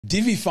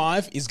Divi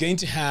 5 is going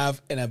to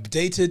have an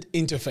updated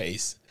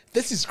interface.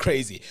 This is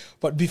crazy.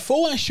 But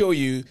before I show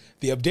you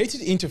the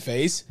updated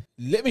interface,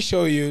 let me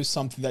show you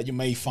something that you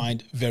may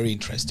find very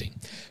interesting.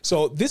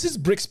 So this is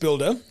Bricks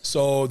Builder.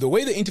 So the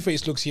way the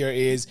interface looks here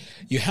is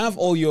you have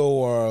all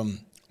your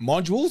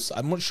modules.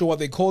 I'm not sure what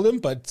they call them,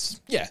 but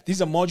yeah,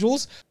 these are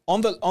modules on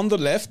the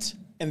left.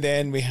 And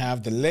then we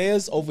have the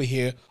layers over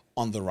here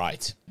on the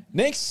right.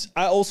 Next,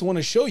 I also want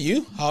to show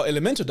you how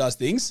Elementor does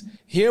things.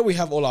 Here we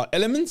have all our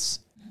elements.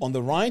 On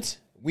the right,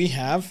 we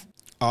have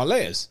our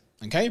layers.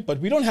 Okay, but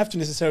we don't have to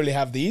necessarily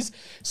have these.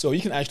 So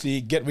you can actually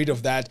get rid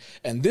of that.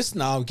 And this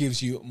now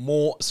gives you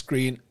more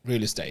screen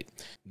real estate.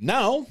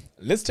 Now,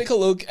 let's take a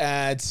look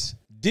at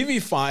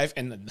Divi 5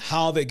 and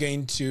how they're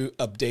going to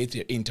update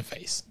their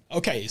interface.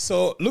 Okay,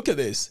 so look at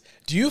this.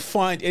 Do you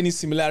find any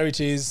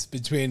similarities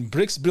between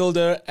Bricks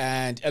Builder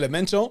and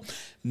Elementor?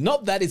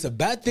 Not that it's a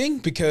bad thing,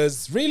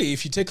 because really,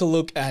 if you take a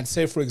look at,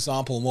 say, for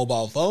example,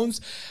 mobile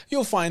phones,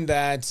 you'll find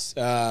that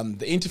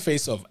the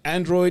interface of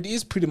Android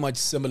is pretty much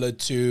similar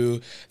to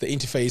the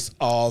interface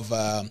of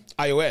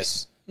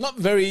iOS. Not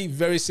very,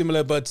 very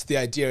similar, but the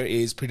idea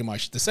is pretty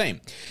much the same.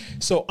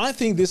 So I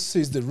think this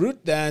is the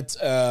route that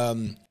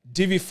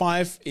Divi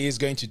 5 is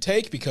going to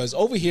take, because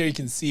over here you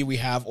can see we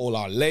have all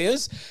our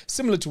layers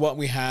similar to what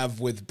we have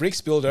with Bricks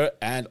Builder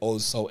and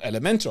also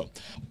Elementor.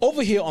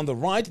 Over here on the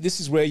right, this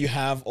is where you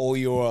have all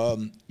your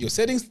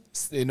settings.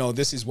 You know,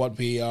 this is what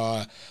we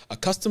are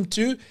accustomed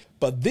to,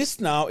 but this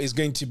now is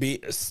going to be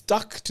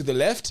stuck to the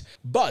left.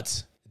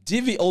 But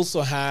Divi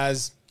also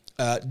has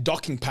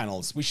docking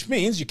panels, which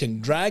means you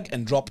can drag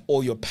and drop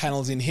all your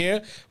panels in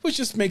here, which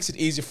just makes it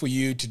easier for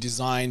you to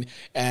design,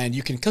 and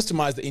you can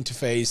customize the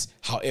interface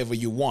however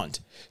you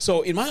want.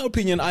 So in my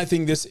opinion, I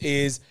think this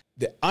is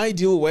the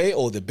ideal way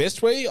or the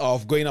best way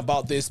of going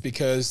about this,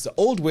 because the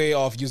old way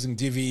of using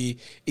Divi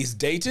is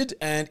dated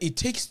and it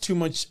takes too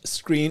much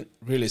screen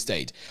real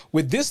estate.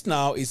 With this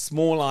now, it's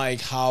more like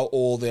how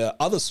all the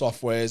other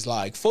softwares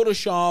like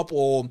Photoshop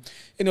or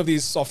any of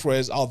these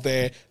softwares out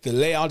there, the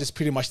layout is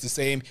pretty much the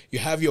same. You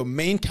have your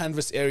main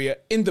canvas area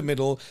in the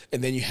middle,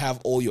 and then you have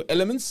all your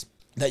elements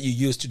that you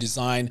use to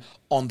design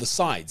on the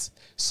sides.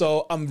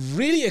 So I'm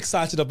really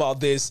excited about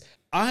this.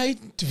 I,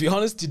 to be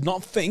honest, did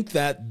not think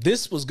that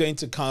this was going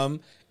to come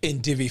in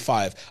Divi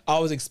 5. I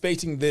was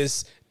expecting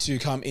this to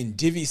come in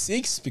Divi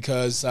 6,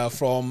 because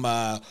from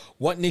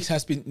what Nick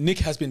has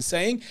been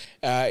saying,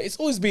 it's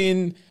always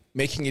been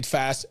making it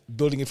fast,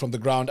 building it from the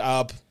ground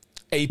up,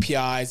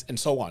 APIs and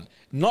so on.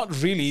 Not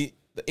really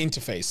the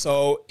interface.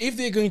 So if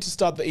they're going to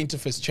start the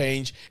interface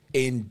change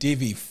in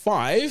Divi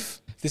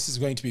 5, this is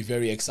going to be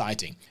very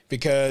exciting,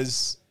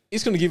 because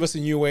it's going to give us a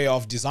new way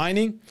of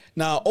designing.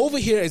 Now over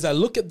here, as I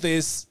look at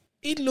this,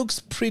 it looks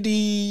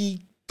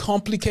pretty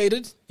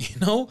complicated, you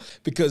know,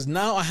 because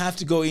now I have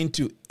to go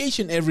into each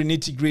and every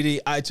nitty-gritty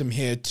item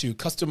here to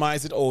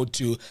customize it or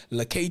to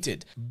locate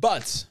it.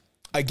 But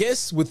I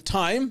guess with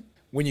time,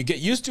 when you get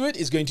used to it,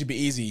 it's going to be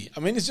easy. I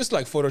mean, it's just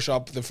like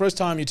Photoshop. The first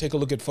time you take a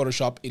look at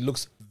Photoshop, it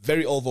looks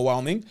very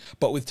overwhelming.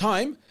 But with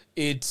time,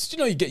 it's, you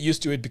know, you get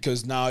used to it,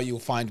 because now you'll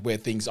find where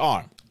things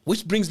are.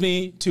 Which brings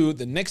me to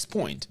the next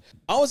point.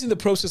 I was in the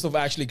process of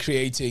actually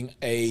creating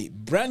a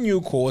brand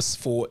new course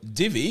for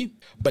Divi,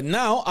 but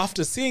now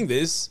after seeing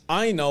this,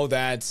 I know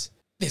that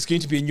there's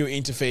going to be a new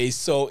interface.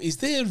 So is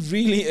there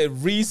really a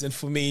reason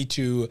for me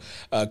to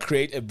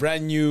create a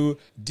brand new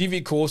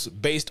Divi course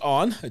based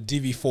on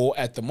Divi 4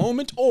 at the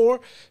moment? Or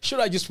should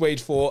I just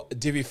wait for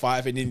Divi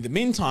 5, and in the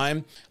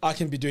meantime, I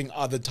can be doing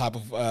other type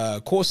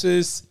of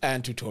courses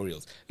and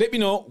tutorials? Let me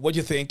know what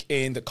you think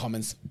in the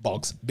comments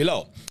box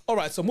below. All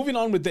right, so moving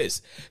on with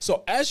this.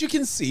 So as you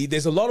can see,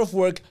 there's a lot of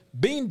work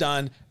being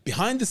done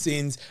behind the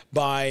scenes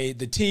by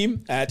the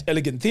team at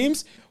Elegant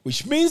Themes,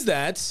 which means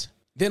that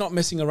they're not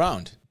messing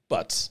around.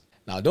 But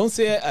now don't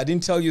say I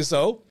didn't tell you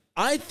so.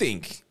 I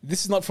think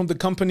this is not from the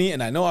company,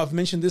 and I know I've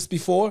mentioned this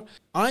before.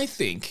 I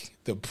think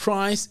the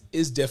price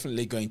is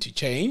definitely going to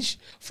change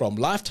from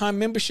lifetime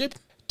membership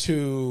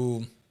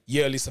to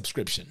yearly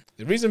subscription.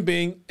 The reason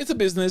being, it's a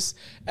business,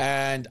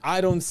 and I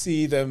don't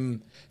see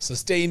them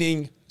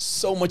sustaining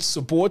so much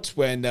support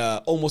when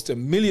almost a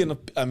million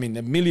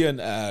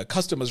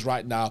customers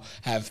right now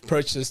have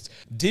purchased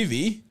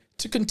Divi,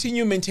 to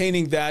continue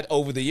maintaining that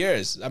over the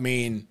years. I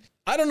mean,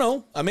 I don't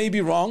know, I may be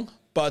wrong,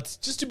 but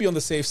just to be on the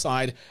safe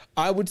side,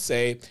 I would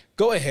say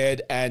go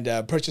ahead and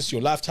purchase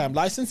your lifetime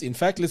license. In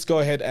fact, let's go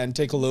ahead and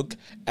take a look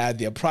at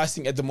their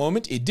pricing at the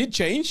moment. It did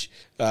change,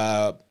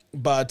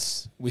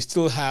 but we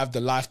still have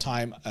the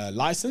lifetime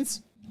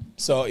license.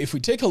 So if we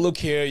take a look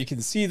here, you can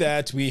see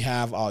that we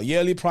have our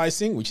yearly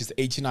pricing, which is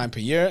 $89 per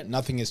year.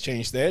 Nothing has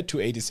changed there,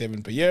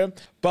 $287 per year.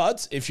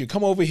 But if you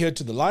come over here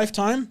to the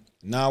lifetime,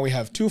 now we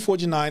have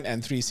 $249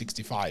 and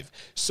 $365.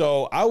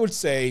 So I would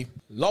say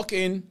lock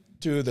in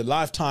to the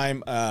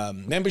lifetime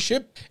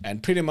membership,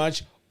 and pretty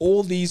much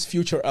all these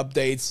future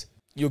updates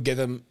you'll get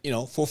them,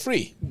 for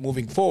free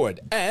moving forward.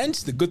 And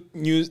the good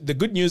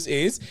news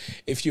is,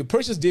 if you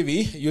purchase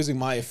Divi using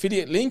my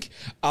affiliate link,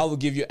 I will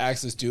give you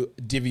access to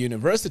Divi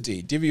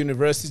University. Divi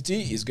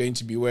University is going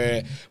to be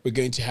where we're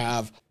going to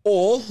have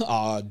all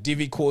our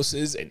Divi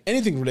courses and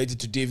anything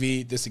related to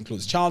Divi. This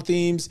includes child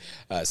themes,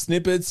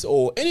 snippets,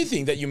 or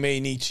anything that you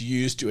may need to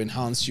use to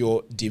enhance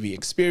your Divi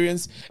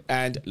experience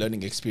and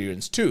learning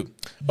experience too.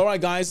 All right,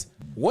 guys,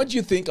 what do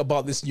you think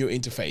about this new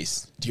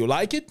interface? Do you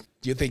like it?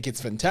 Do you think it's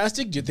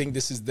fantastic? Do you think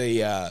this is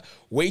the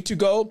way to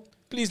go?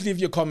 Please leave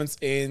your comments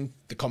in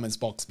the comments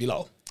box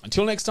below.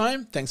 Until next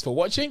time, thanks for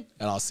watching,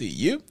 and I'll see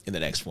you in the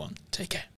next one. Take care.